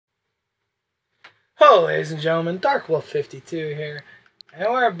Hello ladies and gentlemen, DarkWolf52 here, and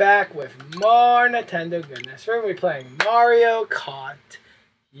we're back with more Nintendo goodness. We're going to be playing Mario Kart.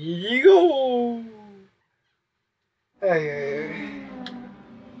 Yo! Hey.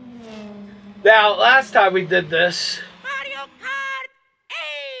 Now, last time we did this... Mario Kart!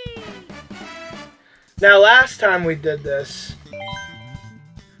 Hey! Now, last time we did this,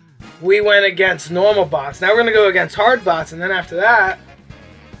 we went against normal bots. Now we're going to go against hard bots, and then after that,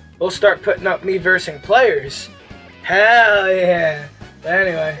 we'll start putting up me versing players. Hell yeah. But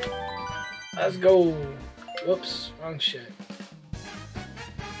anyway, let's go. Whoops, wrong shit.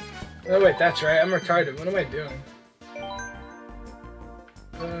 Oh wait, that's right, I'm retarded. What am I doing?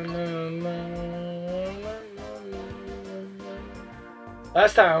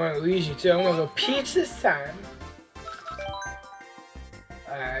 Last time I went Luigi too. I'm gonna go Peach this time.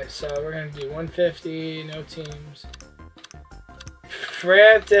 Alright, so we're gonna do 150, no teams.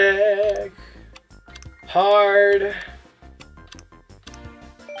 Frantic. Hard.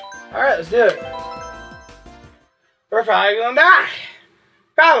 Alright, let's do it. We're probably gonna die.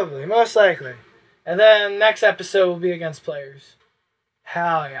 Probably, most likely. And then next episode will be against players.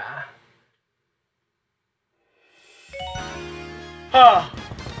 Hell yeah. Huh.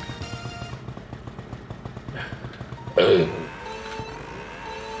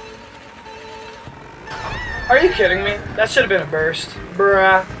 Are you kidding me? That should have been a burst.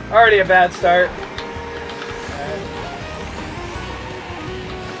 Bruh. Already a bad start.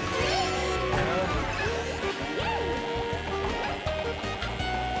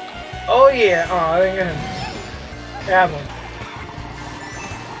 Oh yeah. Oh, I didn't get him. Grab one.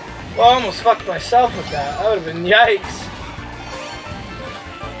 Well, I almost fucked myself with that. That would have been yikes.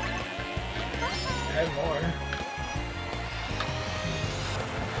 Add more.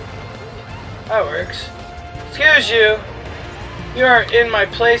 That works. Excuse you. You are in my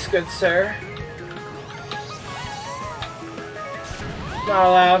place, good sir. Not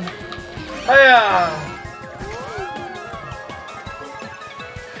allowed. Hiya!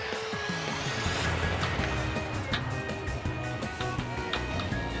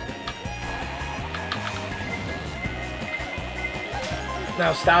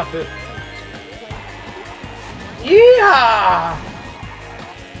 Now stop it. Yeehaw!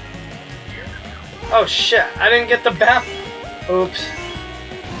 Oh shit, I didn't get the bounce. Oops.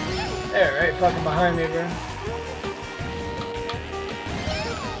 There, right fucking behind me, bro.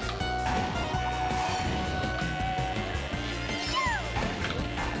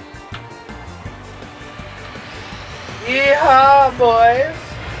 Yeehaw, boys.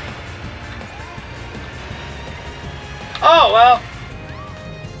 Oh, well.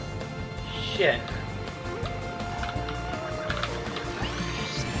 Shit.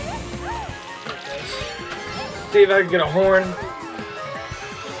 See if I can get a horn.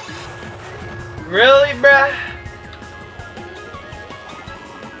 Really, bruh?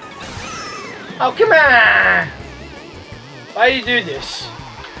 Oh, come on! Why do you do this?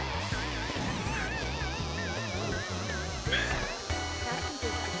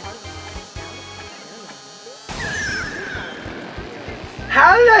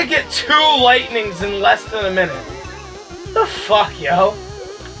 How did I get 2 lightnings in less than a minute? The fuck, yo?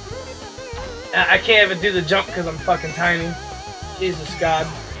 I can't even do the jump because I'm fucking tiny. Jesus God.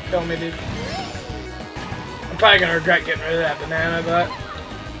 Kill me, dude. I'm probably gonna regret getting rid of that banana, but...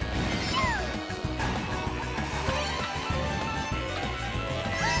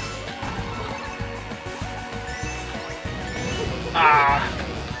 Ah.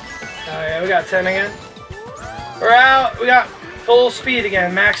 Oh yeah, we got 10 again. We're out. We got full speed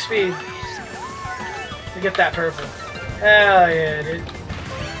again. Max speed. We get that purple. Hell yeah, dude.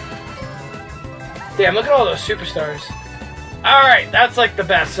 Damn, look at all those superstars. Alright, that's like the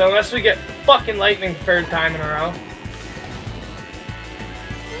best. So unless we get fucking lightning 3rd time in a row.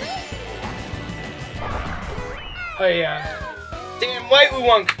 Oh yeah. Damn right we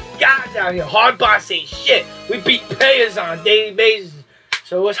won guys out here. Hard boss ain't shit. We beat players on a daily basis.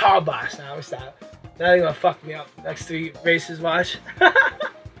 So what's hard boss now? What's that? Now they're gonna fuck me up. Next 3 races, watch.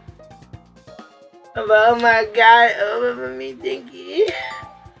 Oh my god, over me, dinky.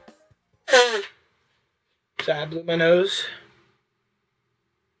 So I blew my nose.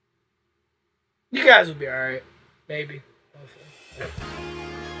 You guys will be alright. Maybe. Hopefully.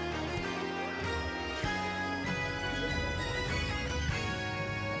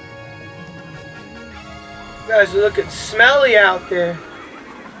 You guys are looking smelly out there.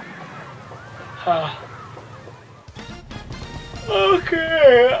 Huh.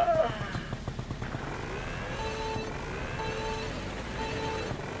 Okay.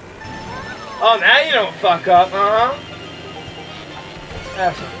 Oh, now you don't fuck up,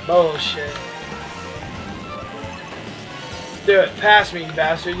 That's some bullshit. Do it. Pass me, you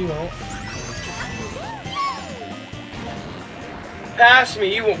bastard. You won't. Pass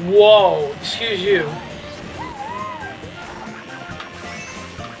me. You won't. Whoa. Excuse you.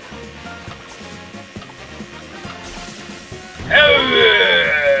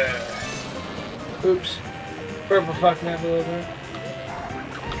 Oops. Purple fucked me up a little bit.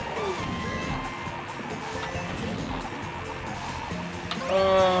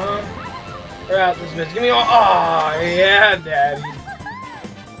 We're out this bitch. Give me all. Oh, yeah, daddy.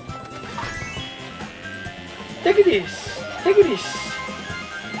 Take it easy. Take it easy.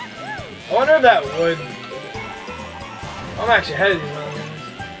 I wonder if that would. I'm actually ahead of these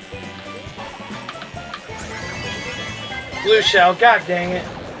motherfuckers. Blue shell. God dang it.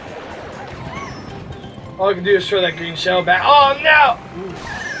 All I can do is throw that green shell back. Oh, no!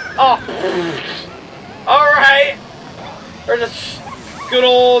 Oh. Alright. We're just good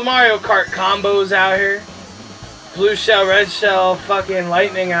old Mario Kart combos out here. Blue shell, red shell, fucking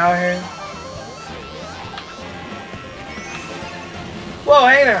lightning out here. Whoa,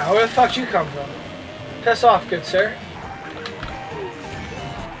 hey now, where the fuck you come from? Piss off, good sir.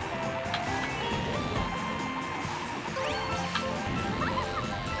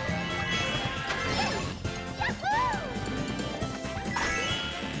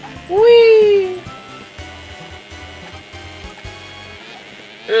 Whee!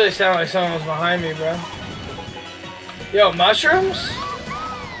 It really sounded like someone was behind me, bro. Yo, mushrooms?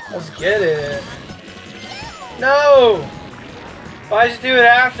 Let's get it. No! Why'd you do it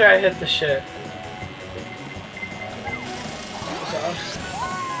after I hit the shit?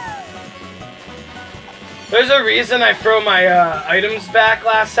 There's a reason I throw my items back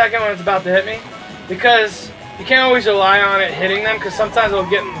last second when it's about to hit me. Because you can't always rely on it hitting them, because sometimes it'll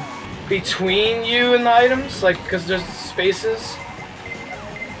get between you and the items, like, because there's spaces.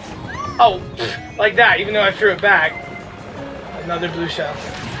 Oh, like that, even though I threw it back. Another blue shell.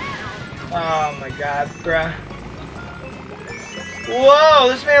 Oh my god, bruh. Whoa,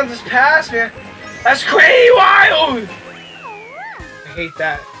 this man just passed me. That's crazy wild! I hate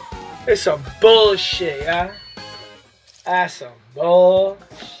that. It's some bullshit, yeah? That's some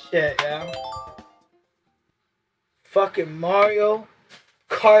bullshit, yeah? Fucking Mario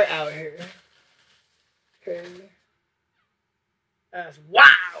Kart out here. Crazy. That's wild!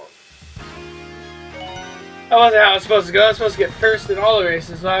 That wasn't how it was supposed to go. I was supposed to get first in all the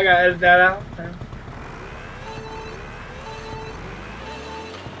races, so I gotta edit that out.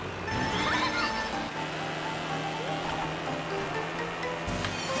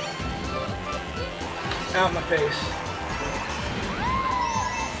 Out my face.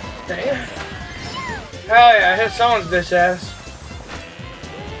 Damn. Hell yeah, I hit someone's bitch ass.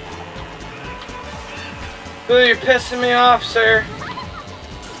 Blue, you're pissing me off, sir.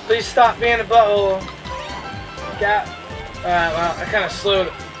 Please stop being a butthole. Got. Well, I kind of slowed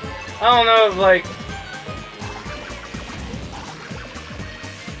it. I don't know if, like.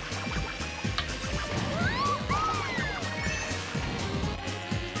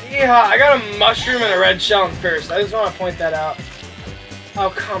 Yeah, I got a mushroom and a red shell in first. I just want to point that out.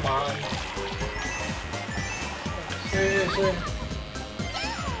 Oh, come on. Seriously?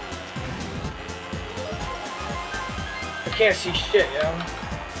 I can't see shit, yo.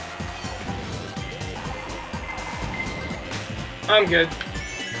 I'm good.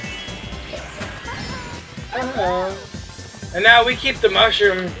 And now we keep the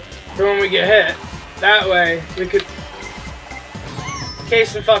mushroom for when we get hit. That way, we could...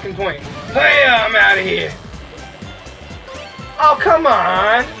 Case in fucking point. Hey, I'm out of here. Oh, come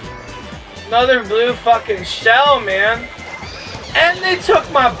on. Another blue fucking shell, man. And they took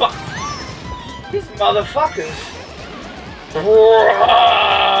my butt. These motherfuckers.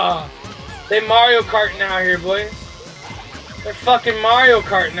 They Mario Karting out here, boys. They're fucking Mario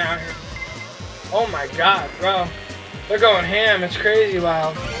Karting out here. Oh my god, bro. They're going ham. It's crazy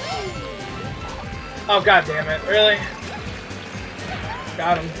wild. Oh, god damn it. Really?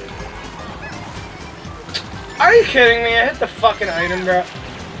 Got him. Are you kidding me? I hit the fucking item, bro.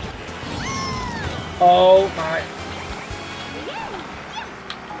 Oh my.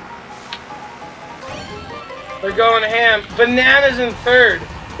 They're going ham. Bananas in third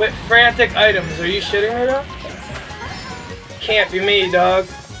with frantic items. Are you shitting me, bro? Can't be me, dog.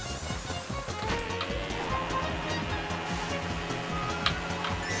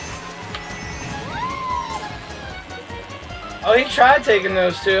 Oh, he tried taking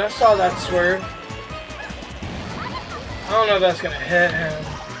those too. I saw that swerve. I don't know if that's gonna hit him.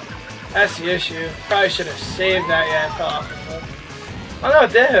 That's the issue. Probably should have saved that. Yeah, it fell off the hook. Oh no,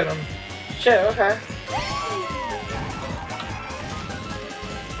 it did hit him. Shit, okay.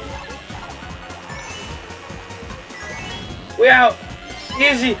 We out.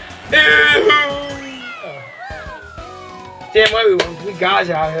 Easy. Oh. Damn right we guys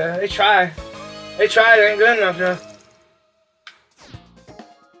out here. They try. They tried. It ain't good enough though.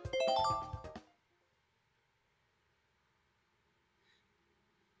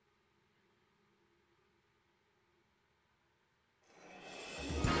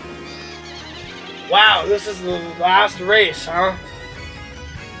 Wow, this is the last race, huh?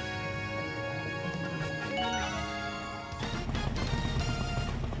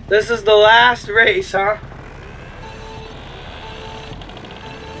 This is the last race, huh?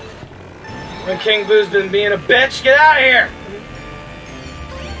 When King Boo's been being a bitch, get out of here!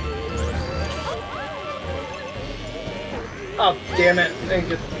 Oh, damn it. I didn't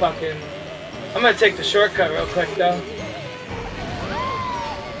get the fucking... I'm gonna take the shortcut real quick, though.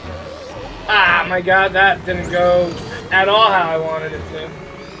 Ah, my god, that didn't go at all how I wanted it to.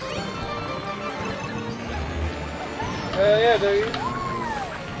 Yeah, there you go.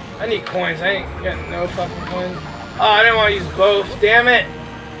 I need coins. I ain't getting no fucking coins. Oh, I didn't want to use both. Damn it.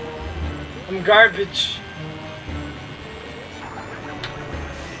 I'm garbage.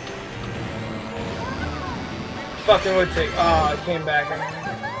 Fucking would take. Oh, I came back.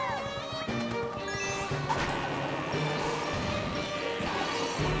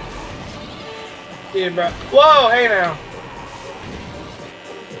 Yeah, bro. Whoa, hey now.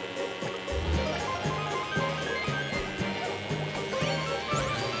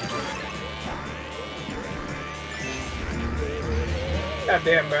 God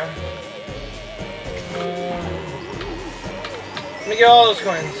damn, bro. Let me get all those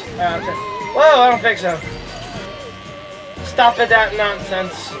coins. Okay. Whoa, I don't think so. Stop it, that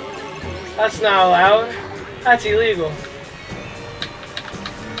nonsense. That's not allowed. That's illegal.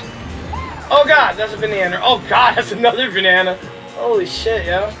 Oh god, that's a banana. Oh god, that's another banana. Holy shit,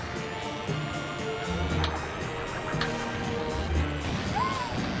 yo.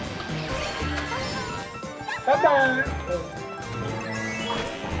 Bye-bye.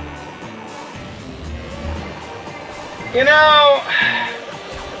 You know...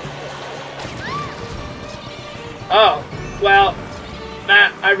 Oh, well,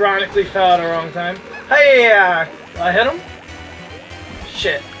 that ironically fell at the wrong time. Hey, I hit him?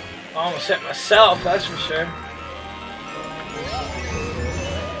 Shit. I almost hit myself, that's for sure.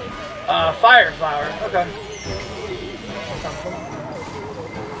 Fire flower, okay.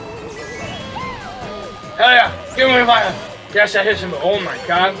 Hell yeah, give me a fire. Yes, I hit him, oh my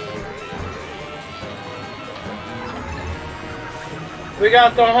god. We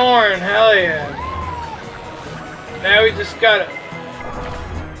got the horn, hell yeah. Now we just gotta...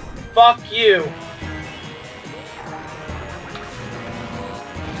 Fuck you.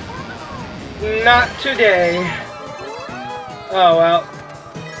 Not today. Oh, well.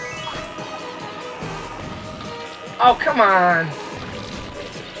 Oh, come on.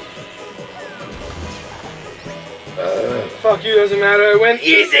 Fuck you, doesn't matter. I win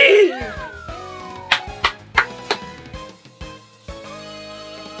easy!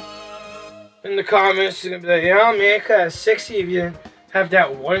 In the comments, you're gonna be like, yeah, man, cause 60 if you have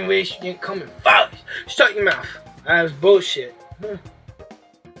that one race, you didn't come in first. Shut your mouth. That was bullshit.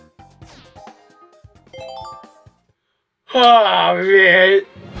 Oh man,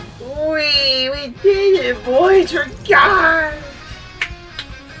 we did it, boys. We're gone.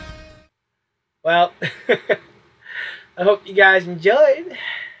 Well, I hope you guys enjoyed.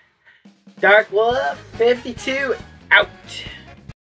 DarkWolf52 out.